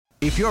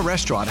If your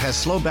restaurant has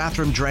slow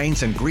bathroom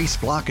drains and grease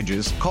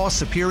blockages, call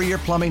Superior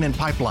Plumbing and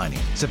Pipelining.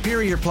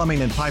 Superior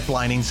Plumbing and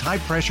Pipelining's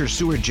high-pressure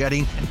sewer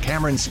jetting and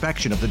camera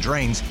inspection of the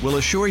drains will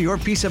assure your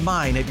peace of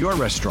mind at your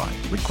restaurant.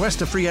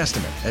 Request a free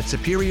estimate at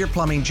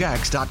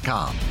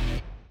SuperiorPlumbingJacks.com.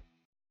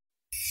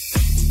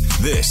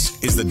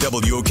 This is the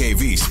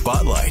WOKV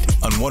Spotlight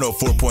on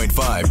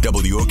 104.5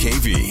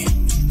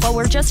 WOKV. Well,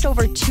 we're just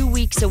over 2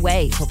 weeks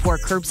away before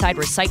curbside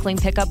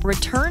recycling pickup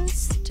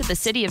returns to the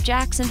city of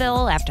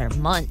Jacksonville after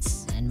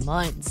months and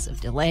months of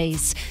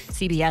delays.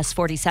 CBS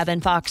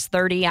 47, Fox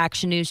 30,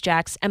 Action News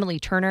Jax Emily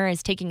Turner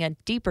is taking a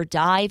deeper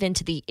dive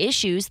into the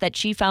issues that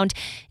she found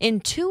in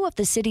two of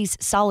the city's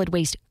solid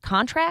waste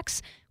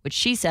contracts, which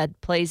she said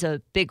plays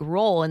a big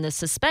role in the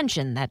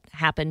suspension that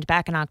happened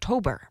back in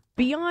October.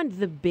 Beyond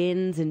the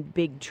bins and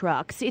big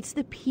trucks, it's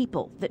the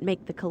people that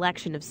make the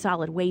collection of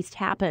solid waste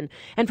happen.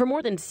 And for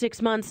more than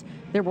 6 months,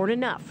 there weren't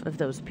enough of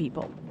those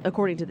people.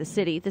 According to the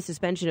city, the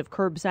suspension of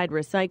curbside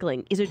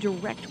recycling is a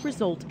direct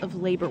result of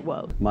labor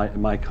woes.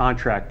 My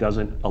contract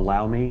doesn't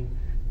allow me,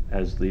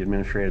 as the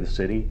administrator of the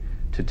city,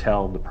 to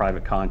tell the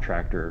private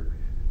contractor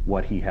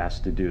what he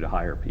has to do to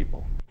hire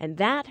people. And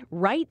that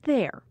right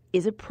there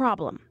is a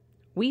problem.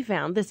 We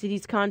found the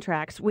city's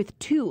contracts with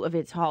two of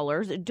its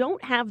haulers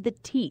don't have the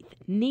teeth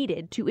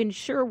needed to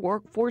ensure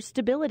workforce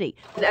stability.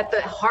 At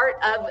the heart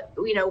of,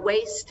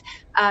 waste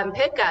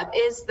pickup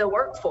is the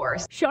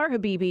workforce. Shar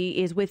Habibi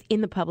is with In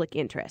the Public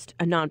Interest,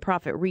 a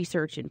nonprofit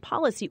research and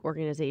policy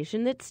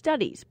organization that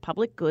studies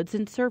public goods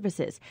and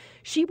services.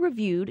 She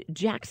reviewed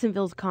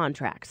Jacksonville's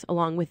contracts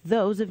along with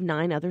those of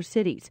 9 other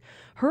cities.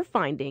 Her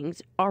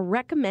findings are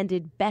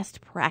recommended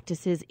best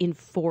practices in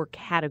 4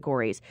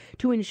 categories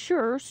to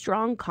ensure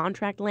strong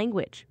contract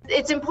language.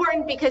 It's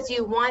important because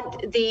you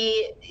want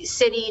the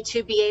city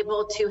to be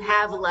able to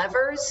have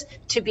levers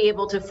to be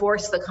able to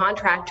force the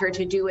contractor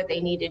to do what they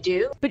need to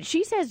do. But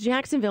she says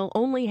Jacksonville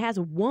only has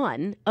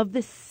 1 of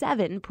the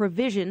 7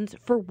 provisions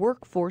for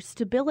workforce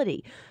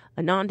stability,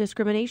 a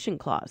non-discrimination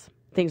clause.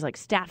 Things like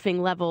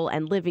staffing level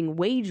and living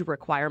wage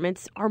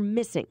requirements are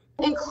missing.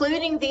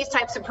 Including these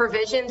types of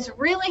provisions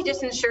really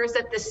just ensures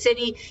that the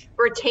city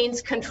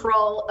retains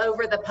control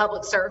over the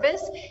public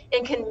service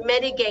and can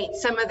mitigate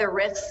some of the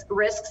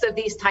risks of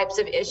these types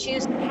of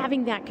issues.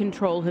 Having that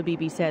control,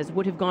 Habibi says,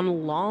 would have gone a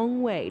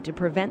long way to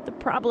prevent the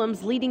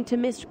problems leading to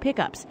missed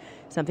pickups,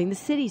 something the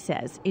city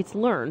says it's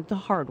learned the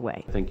hard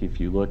way. I think if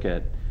you look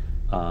at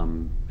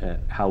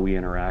how we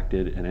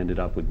interacted and ended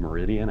up with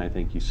Meridian, I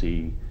think you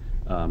see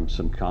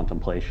some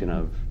contemplation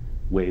of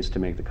ways to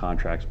make the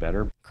contracts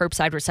better.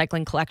 Curbside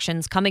recycling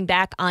collections coming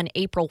back on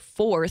April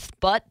 4th,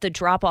 but the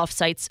drop-off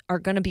sites are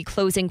going to be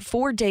closing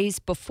 4 days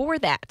before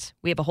that.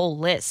 We have a whole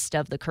list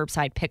of the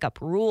curbside pickup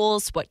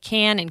rules, what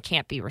can and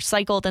can't be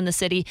recycled in the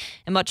city,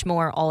 and much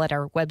more, all at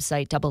our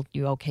website,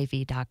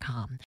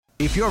 WOKV.com.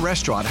 If your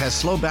restaurant has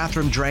slow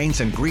bathroom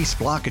drains and grease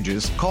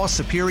blockages, call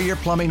Superior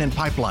Plumbing and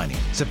Pipelining.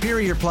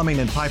 Superior Plumbing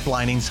and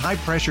Pipelining's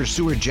high-pressure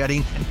sewer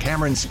jetting and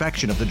camera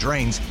inspection of the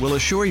drains will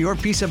assure your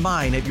peace of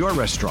mind at your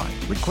restaurant.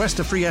 Request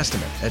a free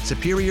estimate at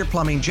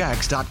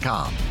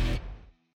SuperiorPlumbingJacks.com.